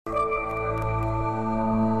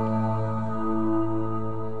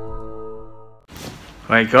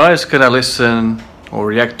Alright guys, gonna listen or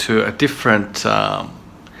react to a different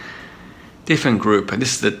group, and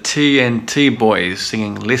this is the TNT boys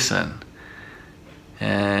singing Listen.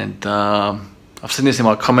 And I've seen this in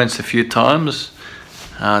my comments a few times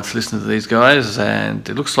to listen to these guys, and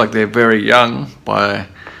it looks like they're very young. When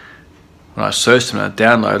I searched them and I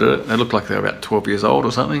downloaded it, they look like they're about 12 years old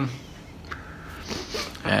or something.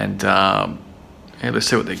 And yeah, let's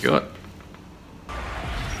see what they got.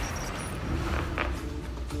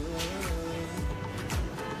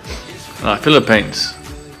 Philippines.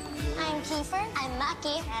 I'm Kiefer, I'm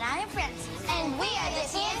Maki, and I'm Prince, and we are the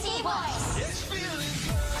TNT boys.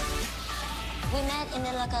 We met in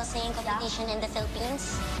the local singing competition in the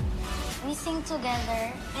Philippines. We sing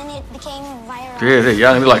together, and it became viral. Yeah, they're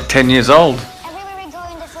young. They're like 10 years old. Everywhere we go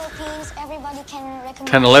in the Philippines, everybody can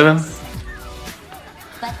recognize 10, 11. us.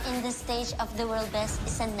 But in the stage of the world best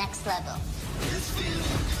is the next level.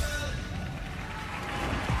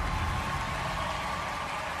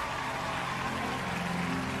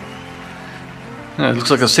 Yeah, it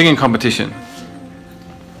looks like a singing competition,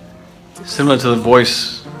 similar to The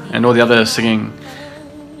Voice and all the other singing.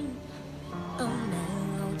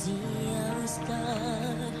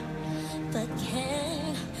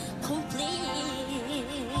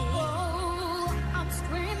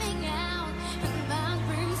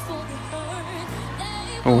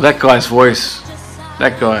 Oh, that guy's voice,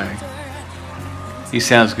 that guy, he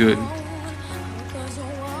sounds good.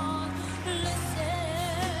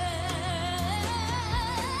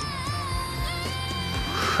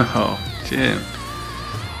 Oh, Jim.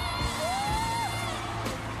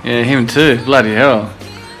 Yeah, him too. Bloody hell.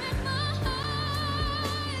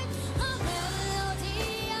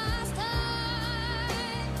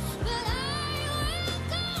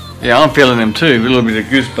 Yeah, I'm feeling him too. A little bit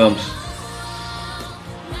of goosebumps.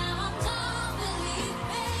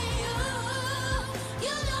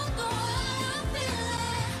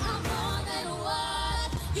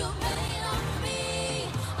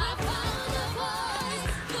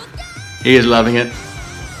 He is loving it.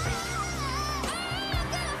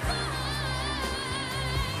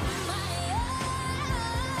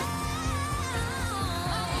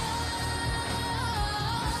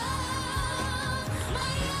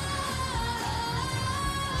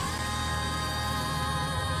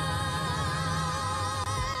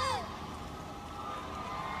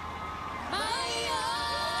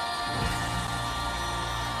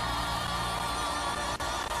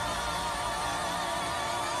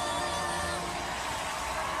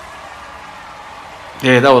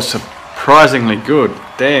 Yeah, that was surprisingly good.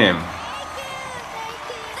 Damn. Ladies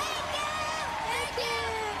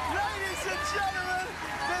and gentlemen,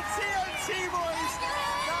 the TNT boys,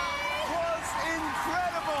 that was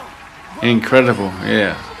incredible. Incredible,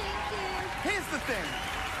 yeah. Here's the thing.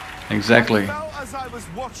 Exactly. I felt as I was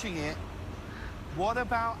watching it, what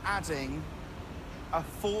about adding a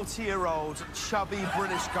 40-year-old chubby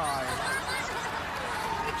British guy?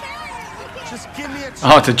 Just give me a chance.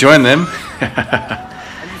 Oh, to join them? Are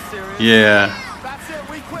you serious? Yeah. That's it,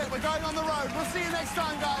 we quit. We're going on the road. We'll see you next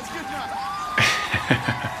time, guys. Good night.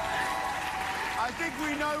 I think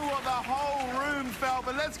we know what the whole room felt,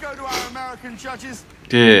 but let's go to our American judges.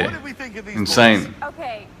 Yeah. What did we think of these Insane. boys?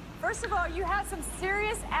 Okay, first of all, you have some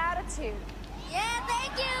serious attitude. Yeah,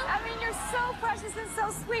 thank you. I mean, you're so precious and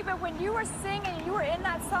so sweet, but when you were singing and you were in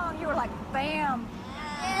that song, you were like, bam.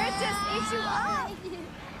 It just eats you up.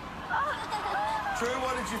 Drew,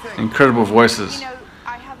 what did you think? Incredible voices. You know,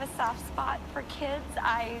 I have a soft spot for kids.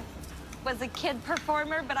 I was a kid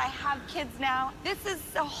performer, but I have kids now. This is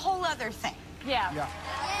a whole other thing. Yeah. Yeah.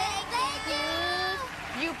 Thank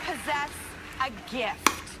you. You possess a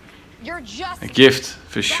gift. You're just A gift,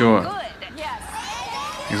 for that sure. good. Yes.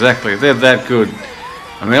 Exactly, they're that good.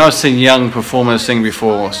 I mean, I've seen young performers sing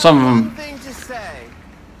before. Some of them. Thing to say,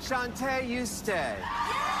 Shantae, you stay.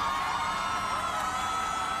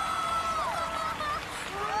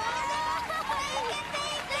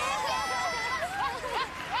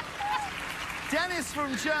 Dennis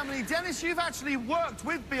from Germany. Dennis, you've actually worked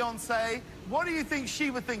with Beyonce. What do you think she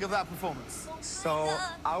would think of that performance? So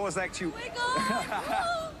I was actually...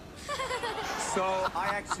 So I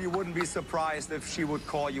actually wouldn't be surprised if she would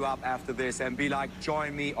call you up after this and be like,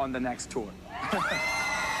 join me on the next tour.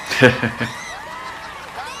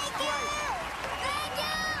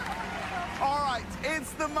 All right,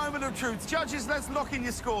 it's the moment of truth. Judges, let's lock in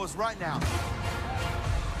your scores right now.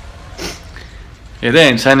 Yeah,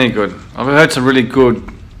 they're insanely good. I've heard some really good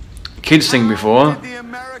kids sing before. How did the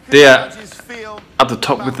American They're judges feel up the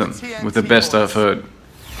top with about them, TNT with the best boys? I've heard.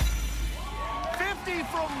 50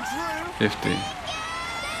 from Drew. 50. 50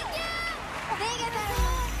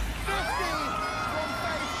 from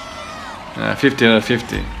 50 out of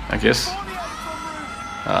 50, I guess. 48 from Ruben.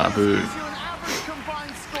 Ah, boo. Gives you an average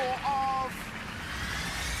combined score of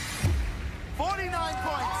 49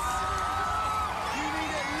 points. You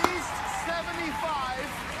need at least 75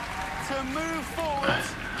 to move forward.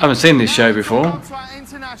 I haven't seen this show before. Now to our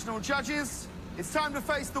international judges. It's time to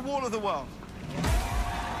face the wall of the world.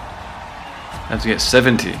 I have to get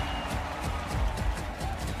 70.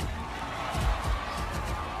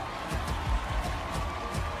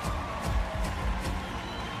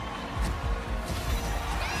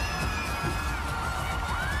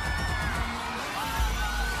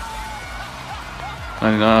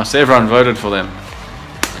 I know, so everyone voted for them. From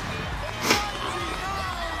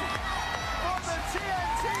the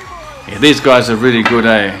TNT boys. Yeah, these guys are really good,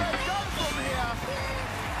 eh? Go from here.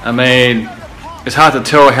 I mean, it's hard to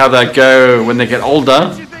tell how they go when they get older,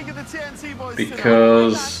 What do you think of the TNT boys today?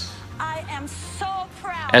 because I am so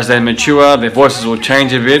proud. as they mature, their voices will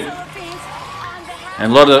change a bit.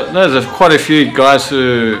 And there's quite a few guys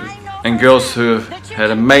and girls who had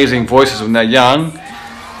amazing voices when they're young,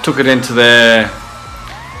 took it into their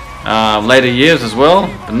later years as well,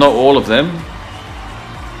 but not all of them.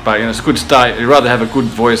 But you know, it's a good start. You'd rather have a good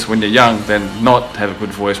voice when you're young than not have a good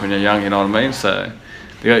voice when you're young. You know what I mean? So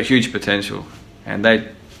they got huge potential, and they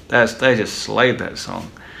just slayed that song.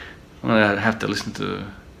 I'm gonna have to listen to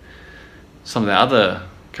some of the other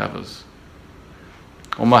covers.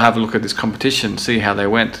 I might have a look at this competition, see how they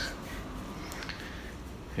went.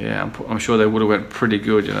 Yeah, I'm sure they would have went pretty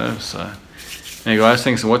good, you know. So, anyway guys,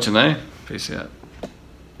 thanks for watching, eh? Peace out.